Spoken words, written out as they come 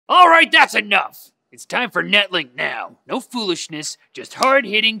Alright, that's enough! It's time for Netlink now. No foolishness, just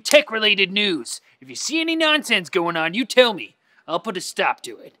hard-hitting, tech-related news. If you see any nonsense going on, you tell me. I'll put a stop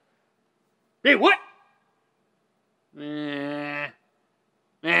to it. Hey, what?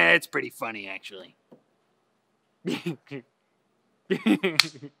 It's pretty funny, actually.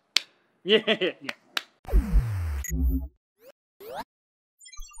 Yeah.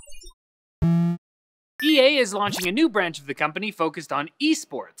 EA is launching a new branch of the company focused on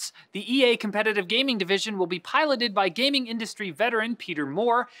eSports. The EA competitive gaming division will be piloted by gaming industry veteran Peter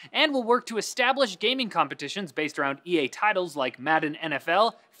Moore and will work to establish gaming competitions based around EA titles like Madden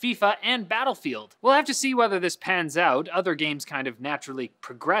NFL, FIFA, and Battlefield. We'll have to see whether this pans out. Other games kind of naturally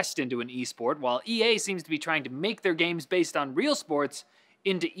progressed into an esport, while EA seems to be trying to make their games based on real sports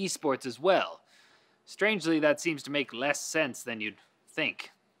into esports as well. Strangely, that seems to make less sense than you'd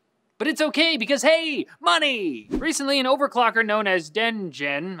think. But it's okay because, hey, money! Recently, an overclocker known as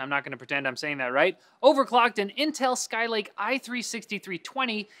Dengen, I'm not going to pretend I'm saying that right, overclocked an Intel Skylake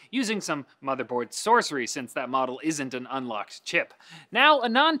i3-6320 using some motherboard sorcery, since that model isn't an unlocked chip. Now,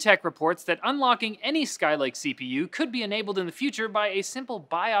 AnonTech reports that unlocking any Skylake CPU could be enabled in the future by a simple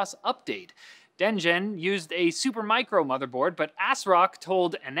BIOS update. Dengen used a Supermicro motherboard, but ASRock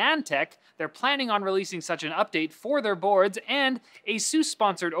told AnonTech they're planning on releasing such an update for their boards, and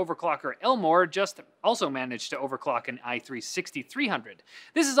ASUS-sponsored overclocker Elmore just also managed to overclock an i3-6300.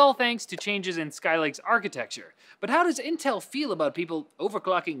 This is all thanks to changes in Skylake's architecture. But how does Intel feel about people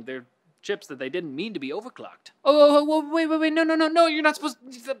overclocking their chips that they didn't mean to be overclocked? Oh, wait, no, you're not supposed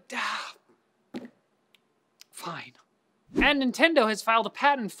to... Fine. And Nintendo has filed a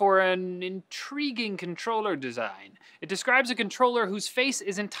patent for an intriguing controller design. It describes a controller whose face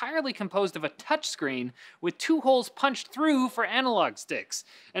is entirely composed of a touchscreen with 2 holes punched through for analog sticks.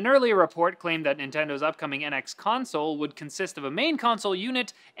 An earlier report claimed that Nintendo's upcoming NX console would consist of a main console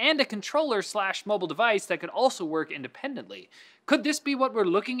unit and a controller/mobile device that could also work independently. Could this be what we're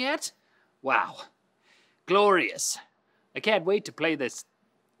looking at? Wow. Glorious. I can't wait to play this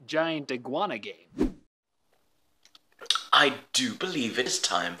giant iguana game. I do believe it is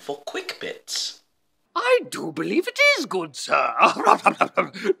time for Quick Bits. I do believe it is, good sir.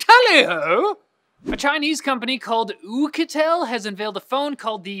 Tally-ho! A Chinese company called Oukitel has unveiled a phone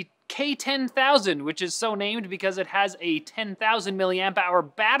called the K10000, which is so named because it has a 10,000 milliamp hour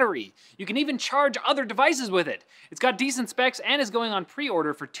battery. You can even charge other devices with it. It's got decent specs and is going on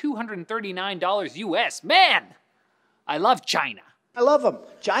pre-order for $239 US. Man, I love China. I love them.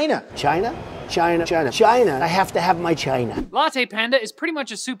 China. China? China. China. China. I have to have my China. Latte Panda is pretty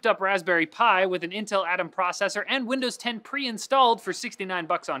much a souped up Raspberry Pi with an Intel Atom processor and Windows 10 pre-installed for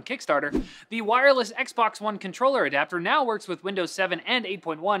 $69 on Kickstarter. The wireless Xbox One controller adapter now works with Windows 7 and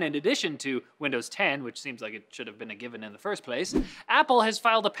 8.1 in addition to Windows 10, which seems like it should have been a given in the first place. Apple has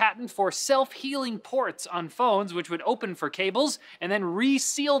filed a patent for self-healing ports on phones, which would open for cables and then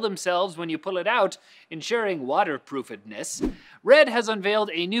reseal themselves when you pull it out, ensuring waterproofedness. Red has unveiled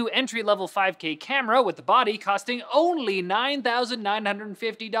a new entry-level 5K camera with the body costing only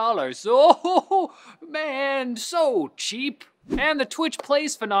 $9,950. Oh, man, so cheap. And the Twitch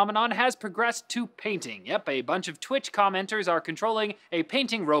Plays phenomenon has progressed to painting. Yep, a bunch of Twitch commenters are controlling a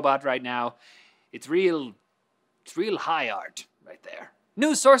painting robot right now. It's real high art right there.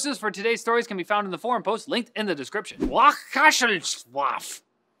 News sources for today's stories can be found in the forum post linked in the description. Got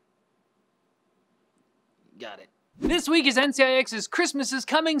it. This week is NCIX's Christmas is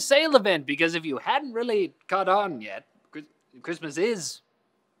Coming sale event, because if you hadn't really caught on yet, Christmas is...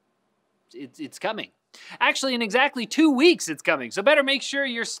 It's coming. Actually, in exactly 2 weeks it's coming, so better make sure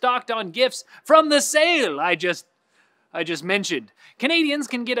you're stocked on gifts from the sale I just mentioned. Canadians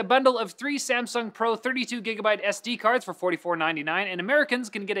can get a bundle of 3 Samsung Pro 32GB SD cards for $44.99, and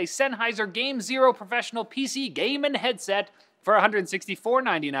Americans can get a Sennheiser Game Zero Professional PC game and headset for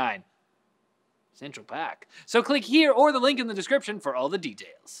 $164.99. Central Pack. So click here or the link in the description for all the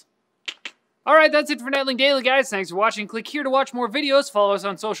details. Alright, that's it for Netlink Daily, guys. Thanks for watching. Click here to watch more videos. Follow us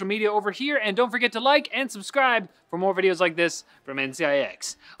on social media over here. And don't forget to like and subscribe for more videos like this from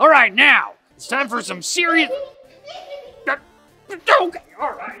NCIX. Alright, now, it's time for some serious... Okay,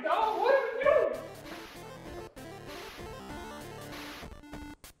 alright. Oh, what are we doing?